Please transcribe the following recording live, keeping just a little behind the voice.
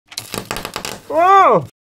Oh!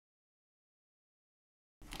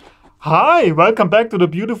 Hi, welcome back to the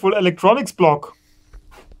beautiful electronics blog.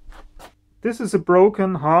 This is a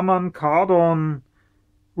broken Harman Kardon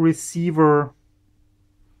receiver.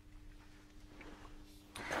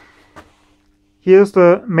 Here's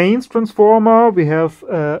the mains transformer. We have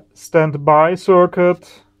a standby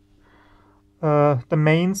circuit, the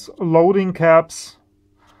mains loading caps,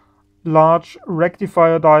 large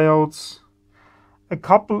rectifier diodes, a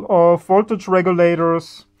couple of voltage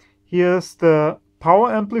regulators. Here's the power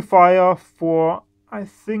amplifier for, I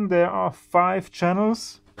think there are 5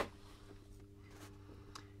 channels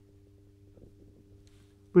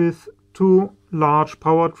with 2 large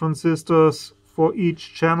power transistors for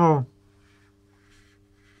each channel.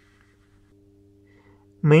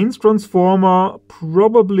 Mains transformer,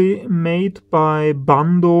 probably made by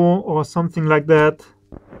Bando or something like that.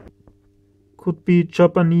 Could be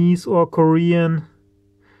Japanese or Korean.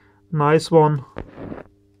 Nice one.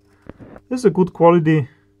 This is a good quality.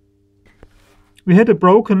 We had a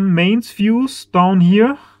broken mains fuse down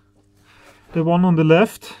here, the one on the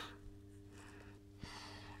left.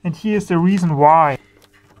 And here's the reason why.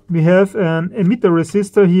 We have an emitter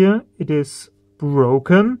resistor here. It is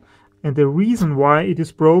broken. And the reason why it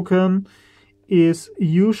is broken is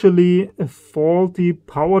usually a faulty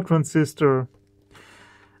power transistor.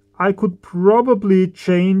 I could probably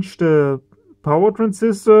change the power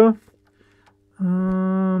transistor.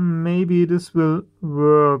 Maybe this will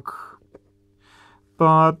work.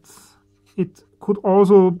 But there could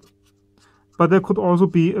also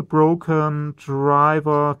be a broken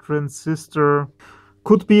driver transistor.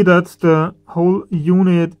 Could be that the whole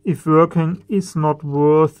unit, if working, is not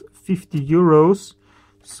worth 50 euros.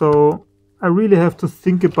 So I really have to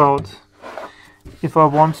think about if I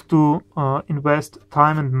want to invest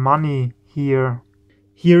time and money here.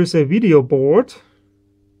 Here's a video board.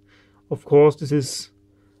 Of course, this is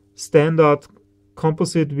standard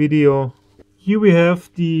composite video. Here we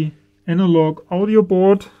have the analog audio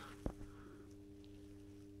board.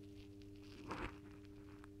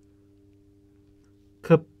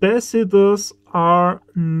 Capacitors are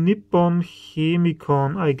Nippon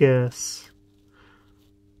Chemicon, I guess.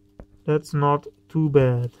 That's not too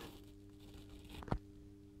bad.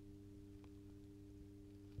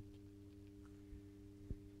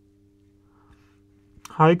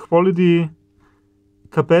 High quality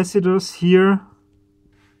capacitors here,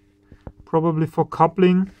 probably for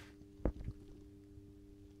coupling.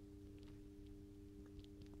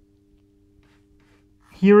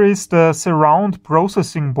 Here is the surround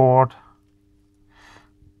processing board.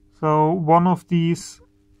 So one of these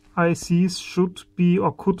ICs should be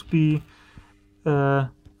or could be a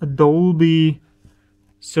Dolby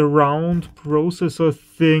surround processor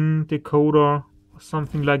thing, decoder, or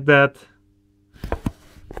something like that.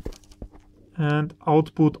 And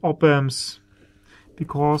output op-amps,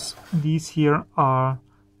 because these here are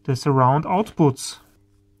the surround outputs.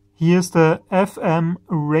 Here's the FM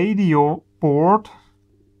radio board.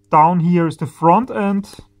 Down here is the front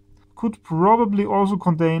end. Could probably also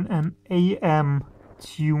contain an AM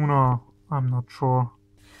tuner, I'm not sure.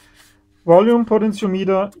 Volume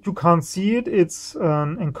potentiometer, you can't see it, it's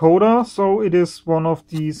an encoder, so it is one of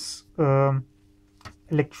these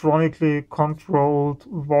electronically controlled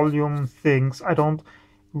volume things. I don't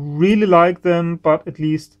really like them, but at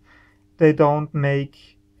least they don't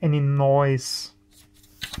make any noise.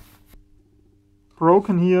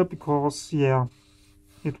 Broken here because, yeah,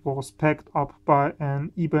 it was packed up by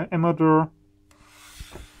an eBay amateur.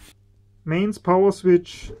 Mains power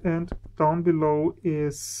switch, and down below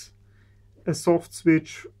is a soft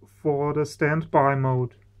switch for the standby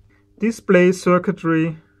mode. Display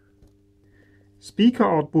circuitry. Speaker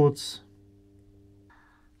outputs.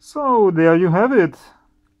 So there you have it.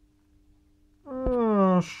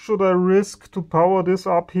 Should I risk to power this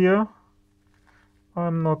up here?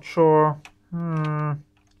 I'm not sure.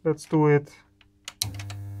 Let's do it.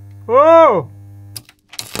 Whoa!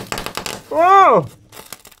 Whoa!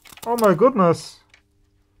 Oh my goodness.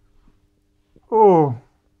 Oh.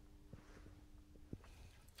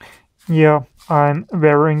 Yeah, I'm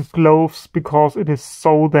wearing gloves because it is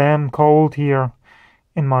so damn cold here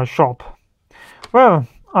in my shop. Well,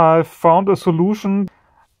 I've found a solution.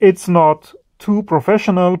 It's not too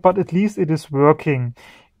professional, but at least it is working.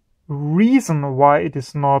 Reason why it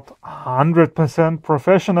is not 100%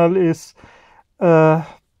 professional is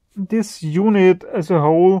this unit as a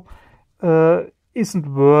whole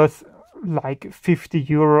isn't worth like 50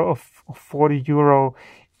 euro or 40 euro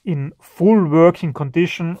in full working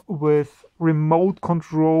condition with remote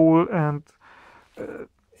control and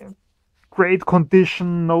great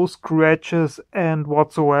condition, no scratches and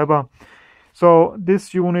whatsoever. So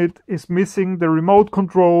this unit is missing the remote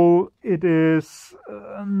control. It is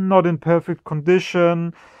not in perfect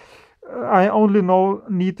condition. I only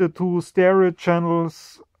need the 2 stereo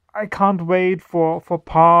channels. I can't wait for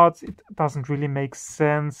parts. It doesn't really make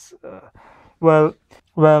sense. Well,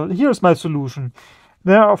 here's my solution.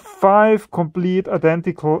 There are 5 complete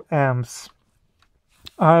identical amps.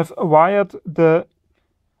 I've wired the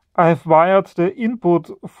input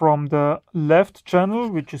from the left channel,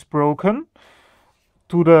 which is broken,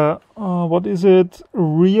 to the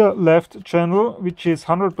rear left channel, which is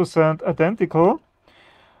 100% identical.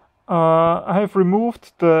 I have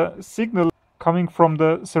removed the signal coming from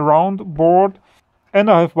the surround board, and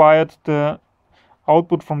I have wired the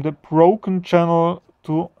output from the broken channel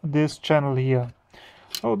to this channel here.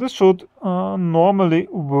 So this should normally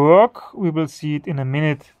work. We will see it in a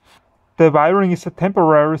minute. The wiring is a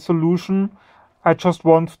temporary solution. I just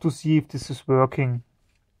want to see if this is working.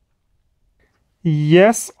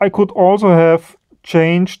 Yes, I could also have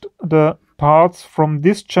changed the parts from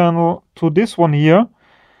this channel to this one here,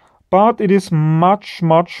 but it is much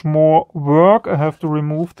more work. I have to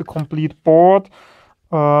remove the complete board,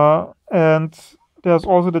 and there's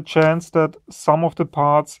also the chance that some of the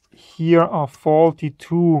parts here are faulty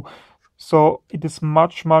too. So it is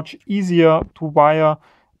much easier to wire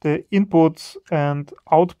the inputs and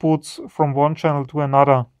outputs from one channel to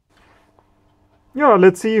another. Yeah,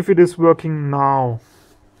 let's see if it is working now.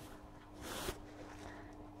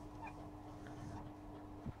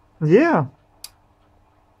 Yeah,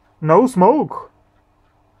 no smoke.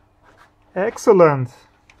 Excellent.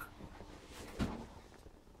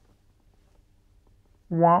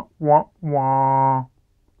 Wah, wah, wah.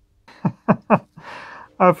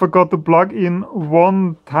 I forgot to plug in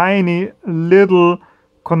one tiny little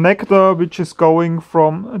connector which is going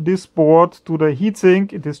from this board to the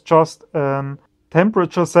heatsink. It is just a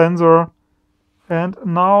temperature sensor, and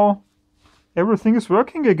now everything is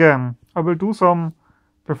working again. I will do some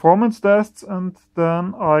performance tests and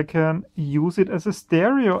then I can use it as a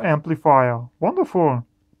stereo amplifier. Wonderful.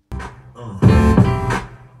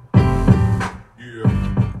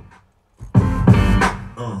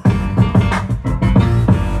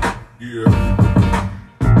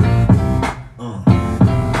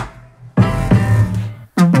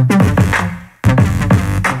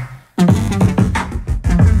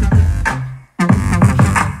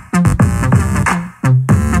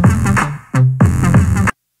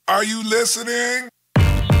 Are you listening?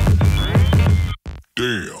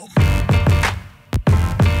 Damn.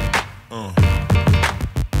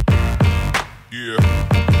 Yeah.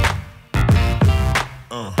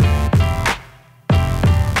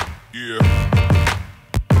 Yeah.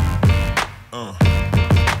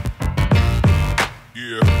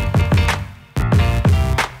 Yeah.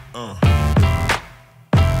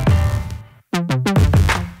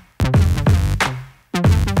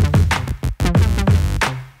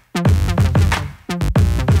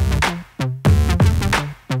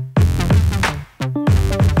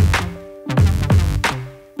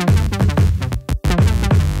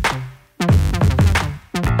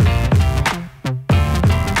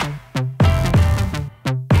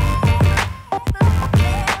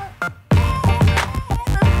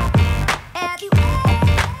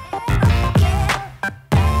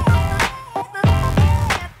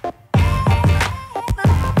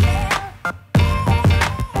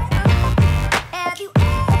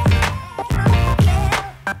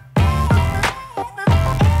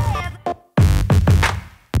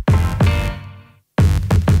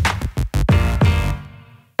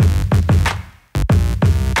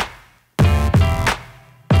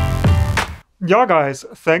 Yeah guys,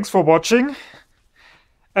 thanks for watching.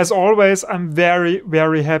 As always, I'm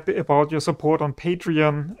very happy about your support on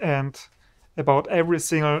Patreon and about every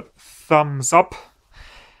single thumbs up.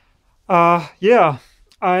 Yeah,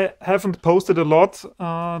 I haven't posted a lot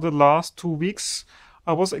the last 2 weeks.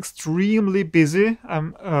 I was extremely busy.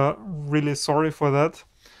 I'm really sorry for that.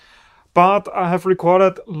 But I have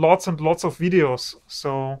recorded lots and lots of videos,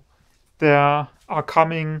 so there are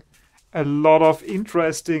coming a lot of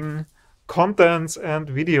interesting contents and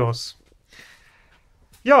videos.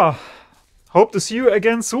 Yeah, hope to see you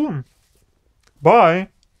again soon. Bye.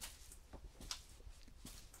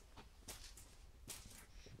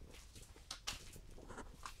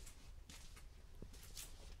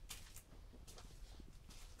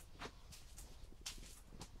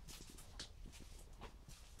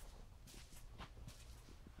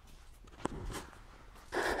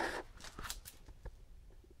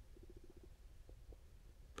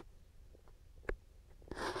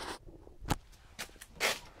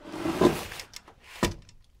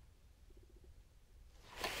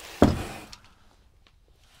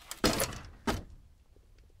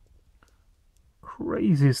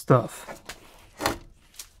 Crazy stuff.